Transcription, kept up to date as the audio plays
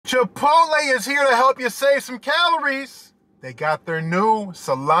Chipotle is here to help you save some calories. They got their new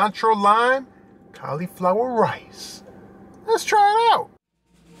cilantro lime cauliflower rice. Let's try it out.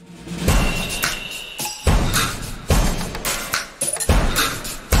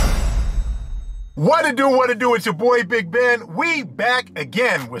 What it do, it's your boy Big Ben. We back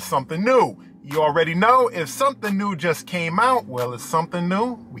again with something new. You already know if something new just came out, well, it's something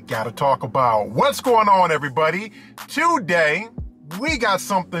new we gotta talk about. What's going on, everybody? Today, we got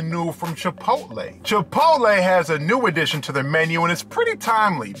something new from Chipotle. Chipotle has a new addition to their menu, and it's pretty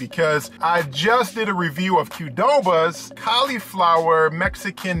timely because I just did a review of Qdoba's cauliflower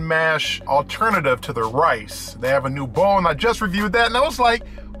Mexican mash alternative to their rice. They have a new bowl, and I just reviewed that, and I was like,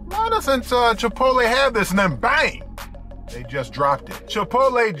 why doesn't Chipotle have this? And then bang, they just dropped it.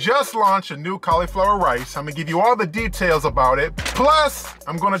 Chipotle just launched a new cauliflower rice. I'm gonna give you all the details about it. Plus,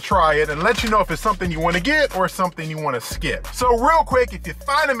 I'm gonna try it and let you know if it's something you wanna get or something you wanna skip. So real quick, if you're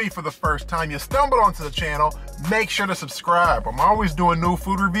finding me for the first time, you stumbled onto the channel, make sure to subscribe. I'm always doing new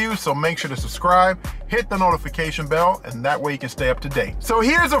food reviews, so make sure to subscribe, hit the notification bell, and that way you can stay up to date. So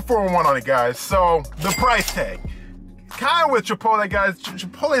here's a 411 on it, guys. So the price tag. Kind of with Chipotle, guys,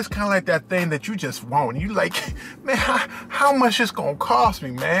 Chipotle is kind of like that thing that you just want. You like, man, how much it's gonna cost me,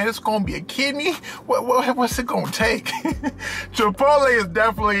 man? It's gonna be a kidney? What's it gonna take? Chipotle is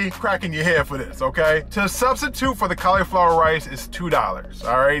definitely cracking your head for this, okay? To substitute for the cauliflower rice is $2,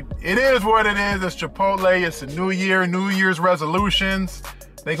 all right? It is what it is. It's Chipotle. It's a new year, New Year's resolutions.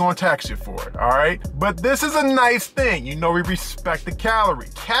 They're gonna tax you for it, all right? But this is a nice thing. You know, we respect the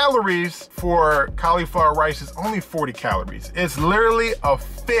calories. Calories for cauliflower rice is only 40 calories. It's literally a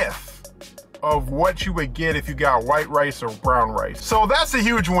fifth of what you would get if you got white rice or brown rice. So that's a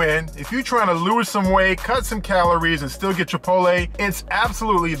huge win. If you're trying to lose some weight, cut some calories, and still get Chipotle, it's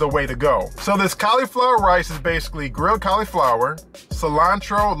absolutely the way to go. So this cauliflower rice is basically grilled cauliflower,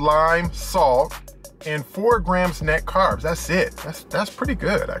 cilantro, lime, salt, and 4 grams net carbs. That's it. That's pretty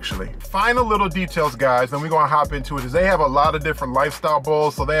good, actually. Final little details, guys, then we're gonna hop into it, is they have a lot of different lifestyle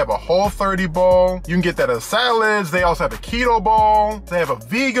bowls. So they have a Whole30 bowl. You can get that as salads. They also have a keto bowl. They have a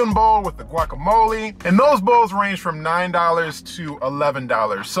vegan bowl with the guacamole. And those bowls range from $9 to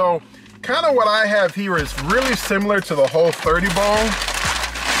 $11. So kind of what I have here is really similar to the Whole30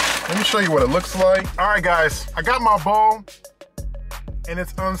 bowl. Let me show you what it looks like. All right, guys, I got my bowl, and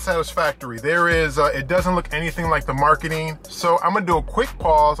it's unsatisfactory. It doesn't look anything like the marketing. So I'm gonna do a quick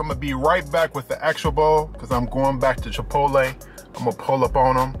pause. I'm gonna be right back with the actual bowl because I'm going back to Chipotle. I'm gonna pull up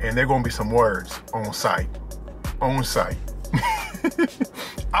on them and they're gonna be some words on site. On site.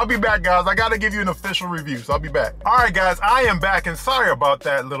 I'll be back, guys. I gotta give you an official review, so I'll be back. All right, guys, I am back, and sorry about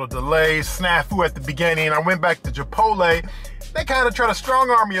that little delay, snafu at the beginning. I went back to Chipotle. They kind of tried to strong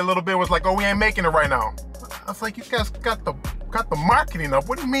arm me a little bit. Was like, oh, we ain't making it right now. I was like, you guys got the marketing up.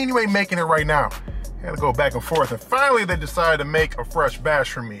 What do you mean you ain't making it right now? I had to go back and forth, and finally they decided to make a fresh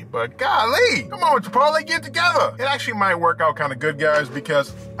batch for me. But golly, come on, Chipotle, get together. It actually might work out kind of good, guys,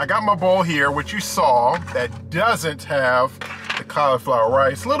 because I got my bowl here, which you saw, that doesn't have the cauliflower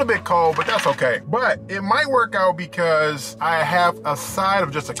rice. A little bit cold, but that's okay. But it might work out because I have a side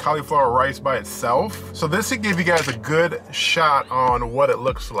of just a cauliflower rice by itself. So this should give you guys a good shot on what it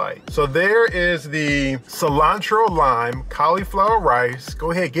looks like. So there is the cilantro lime cauliflower rice.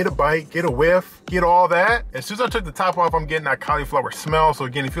 Go ahead, get a bite, get a whiff, get all that. As soon as I took the top off, I'm getting that cauliflower smell. So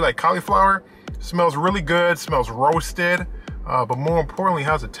again, if you like cauliflower, it smells really good, smells roasted. But more importantly,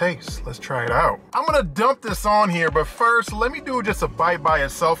 how's it taste? Let's try it out. I'm gonna dump this on here, but first, let me do just a bite by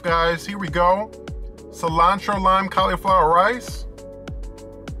itself, guys. Here we go. Cilantro lime cauliflower rice.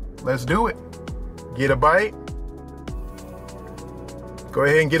 Let's do it. Get a bite. Go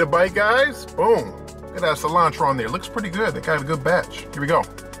ahead and get a bite, guys. Boom. Look at that cilantro on there. Looks pretty good. They got a good batch. Here we go.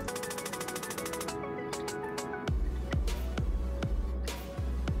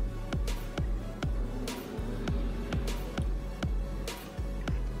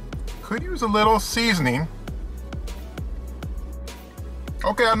 Could use a little seasoning.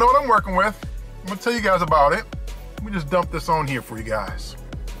 Okay, I know what I'm working with. I'm gonna tell you guys about it. Let me just dump this on here for you guys.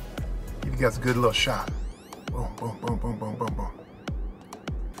 Give you guys a good little shot. Boom, boom, boom, boom, boom, boom, boom.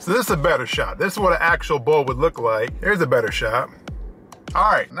 So this is a better shot. This is what an actual bowl would look like. Here's a better shot.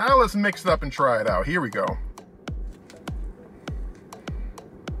 All right, now let's mix it up and try it out. Here we go.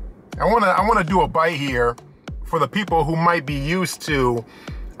 I wanna do a bite here for the people who might be used to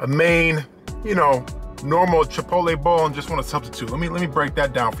a main, you know, normal Chipotle bowl and just want to substitute. Let me break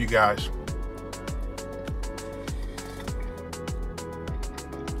that down for you guys.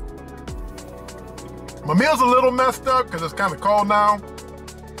 My meal's a little messed up because it's kind of cold now,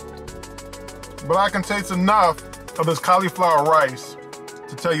 but I can taste enough of this cauliflower rice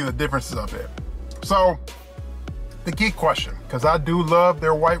to tell you the differences of it. So, the key question, because I do love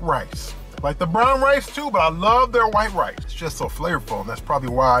their white rice. Like the brown rice too, but I love their white rice. It's just so flavorful, and that's probably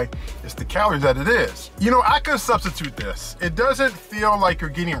why it's the calories that it is. You know, I could substitute this. It doesn't feel like you're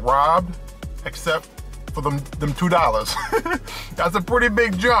getting robbed, except for them $2. That's a pretty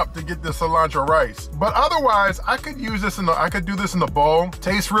big jump to get this cilantro rice. But otherwise, I could do this in the bowl.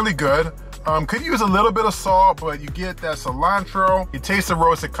 Tastes really good. Could use a little bit of salt, but you get that cilantro. You taste the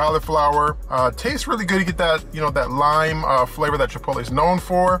roasted cauliflower. Tastes really good. You get that, you know, that lime flavor that Chipotle is known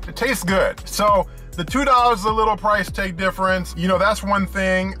for. It tastes good. So the $2 is a little price tag difference. You know, that's one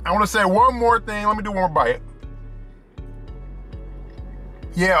thing. I want to say one more thing. Let me do one more bite.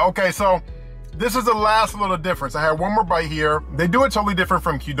 Yeah, okay, so this is the last little difference. I had one more bite here. They do it totally different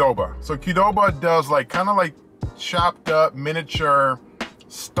from Qdoba. So Qdoba does like kind of like chopped up miniature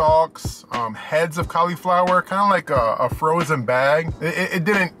stalks, heads of cauliflower, kind of like a frozen bag. It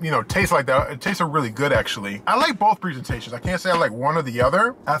didn't, you know, taste like that. It tasted really good, actually. I like both presentations. I can't say I like one or the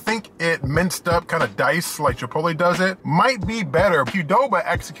other. I think it minced up, kind of diced like Chipotle does it, might be better. Qdoba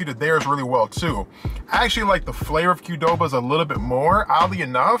executed theirs really well too. I actually like the flavor of Qdoba's a little bit more, oddly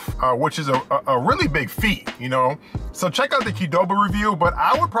enough, which is a really big feat, you know? So check out the Qdoba review, but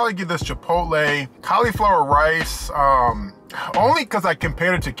I would probably give this Chipotle cauliflower rice, only because I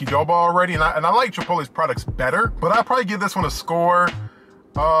compared it to Qdoba already, and I like Chipotle's products better, but I'll probably give this one a score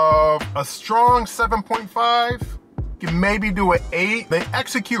of a strong 7.5. Can maybe do an 8. They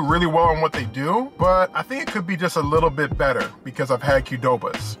execute really well on what they do, but I think it could be just a little bit better because I've had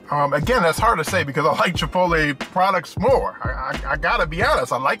Qdoba's. Again, that's hard to say because I like Chipotle products more. I gotta be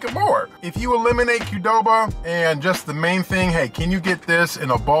honest, I like it more. If you eliminate Qdoba and just the main thing, hey, can you get this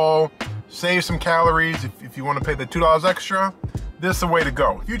in a bowl? Save some calories if you want to pay the $2 extra. This is the way to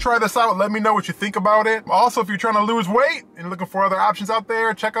go. If you try this out, let me know what you think about it. Also, if you're trying to lose weight and looking for other options out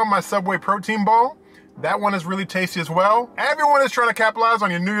there, check out my Subway protein bowl. That one is really tasty as well. Everyone is trying to capitalize on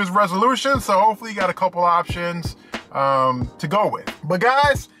your New Year's resolution, so hopefully you got a couple options to go with. But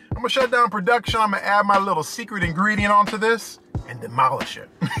guys, I'm gonna shut down production. I'm gonna add my little secret ingredient onto this and demolish it.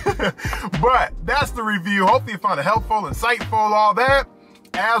 But that's the review. Hopefully you found it helpful, insightful, all that.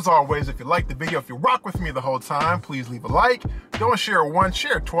 As always, if you liked the video, if you rock with me the whole time, please leave a like. Don't share it once,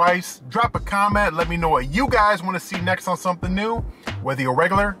 share it twice. Drop a comment, let me know what you guys want to see next on something new. Whether you're a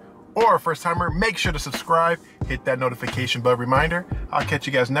regular or a first timer, make sure to subscribe, hit that notification bell reminder. I'll catch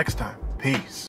you guys next time. Peace.